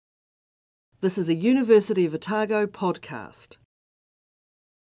This is a University of Otago podcast.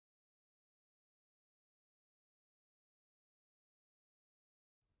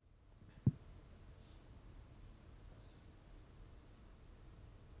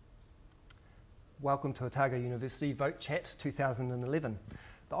 Welcome to Otago University Vote Chat 2011.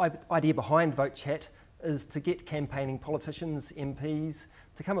 The idea behind Vote Chat is to get campaigning politicians, MPs,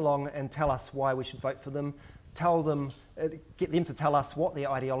 to come along and tell us why we should vote for them, get them to tell us what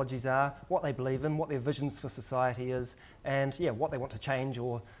their ideologies are, what they believe in, what their visions for society is, and what they want to change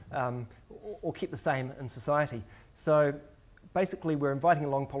or keep the same in society. So basically we're inviting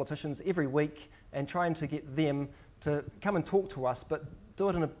along politicians every week and trying to get them to come and talk to us, but do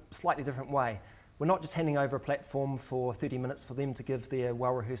it in a slightly different way. We're not just handing over a platform for 30 minutes for them to give their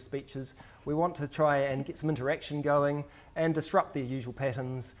well-rehearsed speeches. We want to try and get some interaction going and disrupt their usual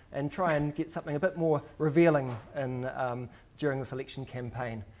patterns and try and get something a bit more revealing during this election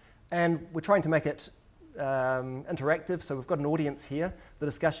campaign. And we're trying to make it interactive, so we've got an audience here. The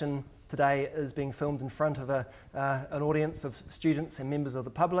discussion today is being filmed in front of an audience of students and members of the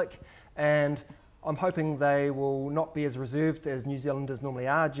public, and I'm hoping they will not be as reserved as New Zealanders normally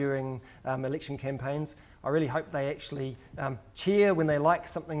are during election campaigns. I really hope they actually cheer when they like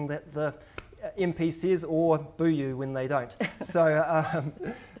something that the MP says or boo you when they don't. So,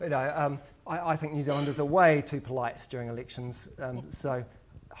 I think New Zealanders are way too polite during elections. So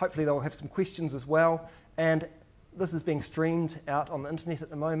hopefully they'll have some questions as well. And this is being streamed out on the internet at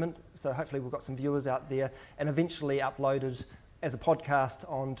the moment. So hopefully we've got some viewers out there and eventually uploaded as a podcast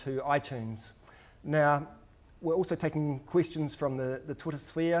onto iTunes. Now, we're also taking questions from the Twitter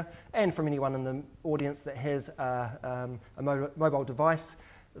sphere and from anyone in the audience that has a mobile device.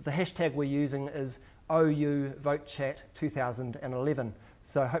 The hashtag we're using is OUVoteChat 2011,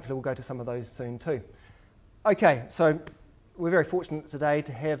 so hopefully we'll go to some of those soon too. Okay, so we're very fortunate today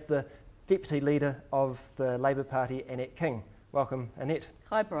to have the Deputy Leader of the Labour Party, Annette King. Welcome, Annette.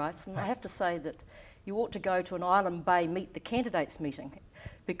 Hi, Bryce, and I have to say that you ought to go to an Island Bay Meet the Candidates meeting,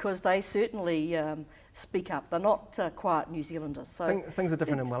 because they certainly speak up. They're not quiet New Zealanders. So things are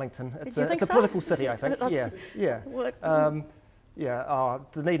different in Wellington. It's a so? political city, I think. Yeah. What?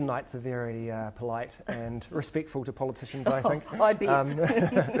 Dunedinites are very polite and respectful to politicians, I think. I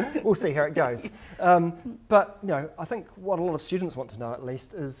bet. We'll see how it goes. But I think what a lot of students want to know, at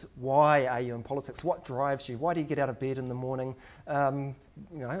least, is why are you in politics? What drives you? Why do you get out of bed in the morning?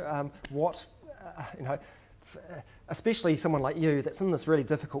 Especially someone like you that's in this really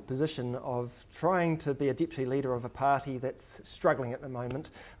difficult position of trying to be a deputy leader of a party that's struggling at the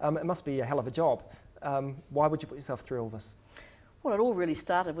moment. It must be a hell of a job. Why would you put yourself through all this? Well, it all really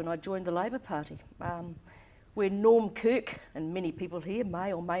started when I joined the Labour Party. When Norm Kirk, and many people here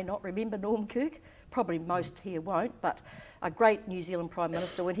may or may not remember Norm Kirk, probably most here won't, but a great New Zealand Prime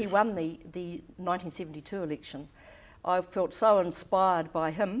Minister, when he won the 1972 election, I felt so inspired by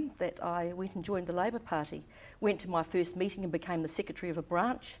him that I went and joined the Labour Party, went to my first meeting and became the secretary of a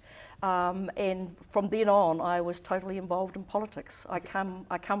branch, and from then on I was totally involved in politics. I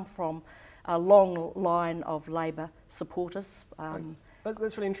come from a long line of Labour supporters.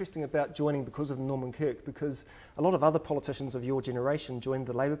 That's really interesting about joining because of Norman Kirk, because a lot of other politicians of your generation joined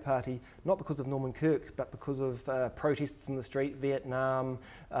the Labour Party not because of Norman Kirk, but because of protests in the street, Vietnam,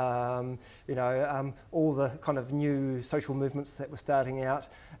 all the kind of new social movements that were starting out.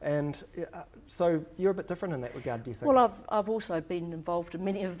 And so you're a bit different in that regard, do you think? Well, I've also been involved in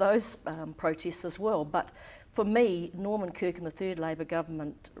many of those protests as well, but for me, Norman Kirk and the Third Labour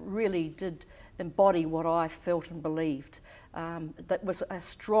government really did embody what I felt and believed. That was a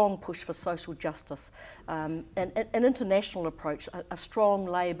strong push for social justice, an international approach, a strong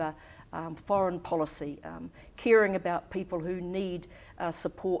Labour foreign policy, caring about people who need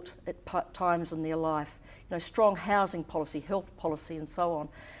support at times in their life, strong housing policy, health policy and so on,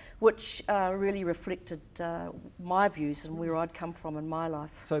 which really reflected my views and where I'd come from in my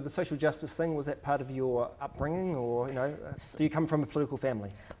life. So the social justice thing, was that part of your upbringing, or do you come from a political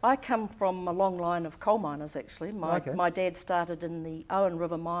family? I come from a long line of coal miners, actually. My dad started in the Owen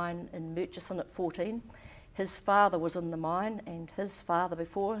River mine in Murchison at 14. His father was in the mine, and his father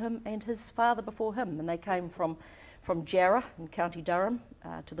before him, and his father before him, and they came from Jarrah in County Durham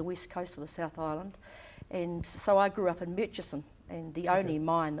to the west coast of the South Island. And so I grew up in Murchison, and the only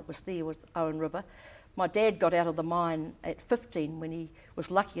mine that was there was Owen River. My dad got out of the mine at 15 when he was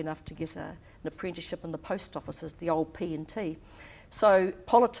lucky enough to get an apprenticeship in the post office as the old P&T. So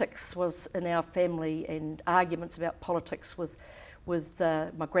politics was in our family, and arguments about politics with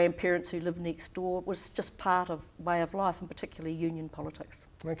my grandparents who lived next door was just part of way of life, and particularly union politics.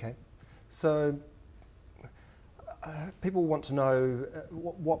 Okay, so People want to know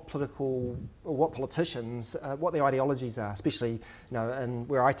what politicians, what their ideologies are, especially, and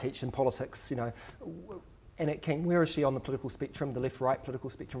where I teach in politics, Annette King, where is she on the political spectrum, the left-right political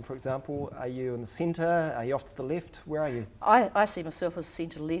spectrum, for example? Are you in the centre? Are you off to the left? Where are you? I see myself as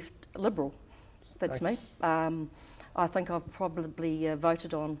centre-left liberal. That's me. I think I've probably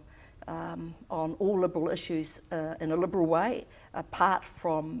voted on all liberal issues in a liberal way, apart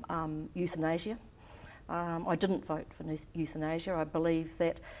from euthanasia. I didn't vote for euthanasia. I believe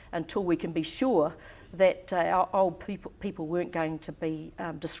that until we can be sure that our old people weren't going to be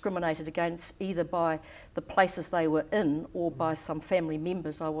discriminated against either by the places they were in or by some family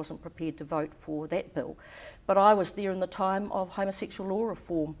members, I wasn't prepared to vote for that bill. But I was there in the time of homosexual law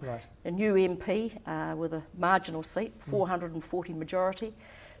reform. Right. A new MP with a marginal seat, 440 majority,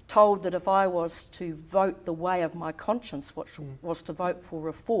 told that if I was to vote the way of my conscience, which was to vote for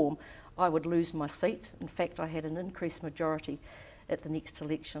reform, I would lose my seat. In fact, I had an increased majority at the next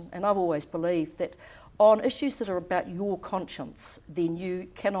election. And I've always believed that on issues that are about your conscience, then you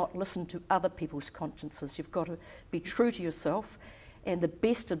cannot listen to other people's consciences. You've got to be true to yourself. And the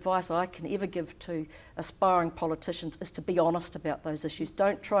best advice I can ever give to aspiring politicians is to be honest about those issues.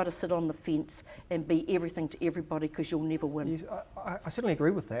 Don't try to sit on the fence and be everything to everybody, because you'll never win. Yes, I certainly agree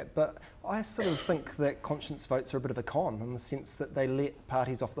with that, but I sort of think that conscience votes are a bit of a con, in the sense that they let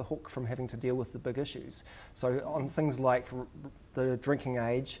parties off the hook from having to deal with the big issues. So on things like the drinking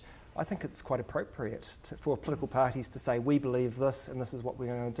age, I think it's quite appropriate for political parties to say, we believe this and this is what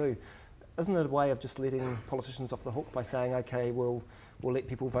we're going to do. Isn't it a way of just letting politicians off the hook by saying, okay, we'll let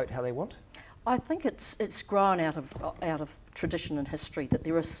people vote how they want? I think it's grown out of tradition and history that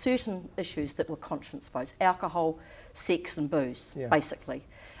there are certain issues that were conscience votes: alcohol, sex and booze, basically.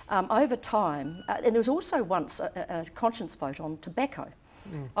 Over time, and there was also once a conscience vote on tobacco.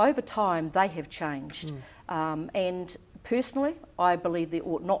 Over time, they have changed. And personally, I believe there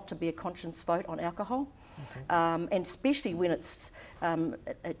ought not to be a conscience vote on alcohol. Okay. And especially when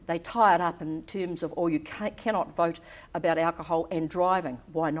they tie it up in terms of, you cannot vote about alcohol and driving.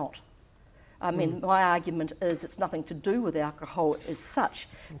 Why not? I mean, my argument is it's nothing to do with alcohol as such.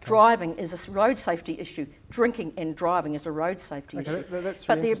 Okay. Driving is a road safety issue. Drinking and driving is a road safety issue. That's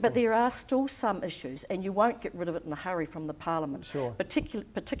but there are still some issues, and you won't get rid of it in a hurry from the Parliament. Sure.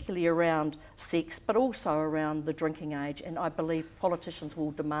 Particularly around sex, but also around the drinking age. And I believe politicians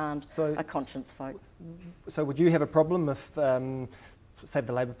will demand a conscience vote. So would you have a problem if, say,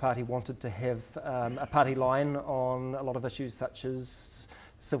 the Labour Party wanted to have a party line on a lot of issues such as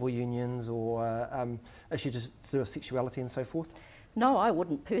civil unions or issues to do with sexuality and so forth? No, I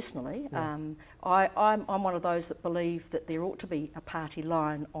wouldn't personally. Yeah. I'm one of those that believe that there ought to be a party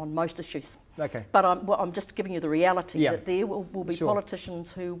line on most issues. Okay. But I'm just giving you the reality that there will be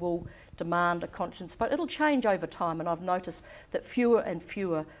politicians who will demand a conscience vote. It'll change over time, and I've noticed that fewer and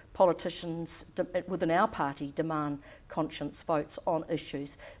fewer politicians within our party demand conscience votes on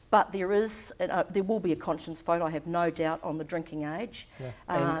issues. But there will be a conscience vote, I have no doubt, on the drinking age.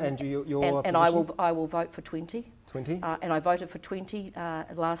 Yeah. And your position? And I will vote for 20. 20? And I voted for 20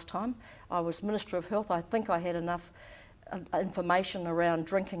 last time. I was Minister of Health. I think I had enough information around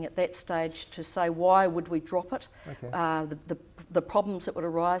drinking at that stage to say, why would we drop it? Okay. The problems that would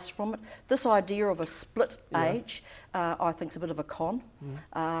arise from it. This idea of a split age, I think is a bit of a con.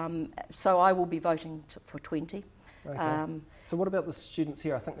 So I will be voting for 20. Okay. So what about the students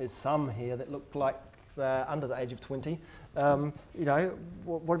here? I think there's some here that look like they're under the age of 20. What have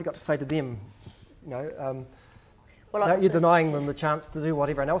you got to say to them? You're denying them the chance to do what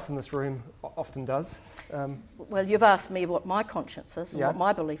everyone else in this room often does. Well, you've asked me what my conscience is and what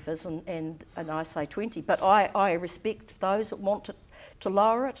my belief is, and I say 20. But I respect those that want to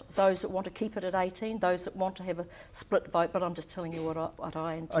lower it, those that want to keep it at 18, those that want to have a split vote, but I'm just telling you what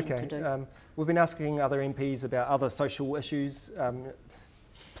I intend to do. We've been asking other MPs about other social issues,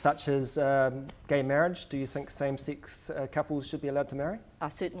 such as gay marriage. Do you think same-sex couples should be allowed to marry? I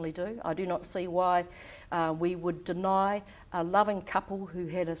certainly do. I do not see why we would deny a loving couple who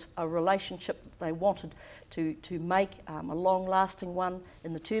had a relationship that they wanted to make a long-lasting one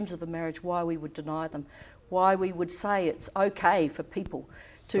in the terms of a marriage, why we would deny them. Why we would say it's okay for people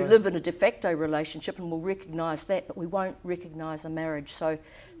to live in a de facto relationship, and we'll recognise that, but we won't recognise a marriage. So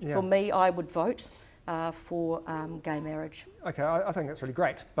for me, I would vote for gay marriage. Okay, I think that's really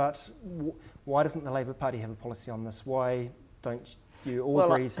great, but why doesn't the Labour Party have a policy on this? Why don't you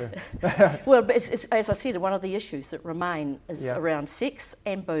all agree to... Well, but it's, as I said, one of the issues that remain is around sex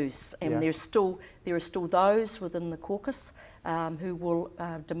and booze, and there are still those within the caucus who will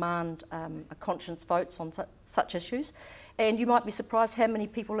demand a conscience votes on such issues. And you might be surprised how many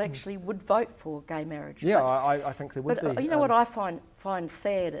people actually would vote for gay marriage. Yeah, I think there would be. But you know what I find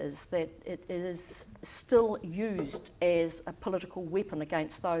sad is that it is still used as a political weapon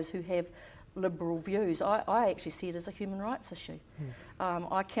against those who have liberal views. I actually see it as a human rights issue.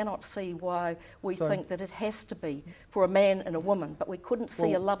 I cannot see why we think that it has to be for a man and a woman, but we couldn't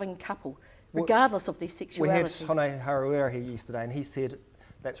see a loving couple, regardless of their sexuality. We had Hone Harawira here yesterday, and he said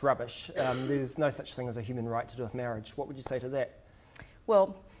that's rubbish. There's no such thing as a human right to do with marriage. What would you say to that?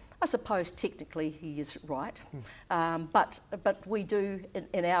 Well, I suppose technically he is right, but we do,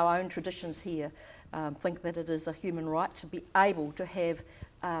 in our own traditions here, think that it is a human right to be able to have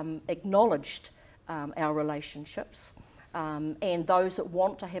acknowledged our relationships. And those that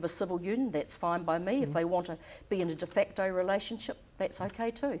want to have a civil union, that's fine by me. If they want to be in a de facto relationship, that's okay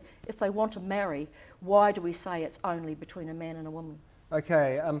too. If they want to marry, why do we say it's only between a man and a woman?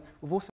 Okay, we've also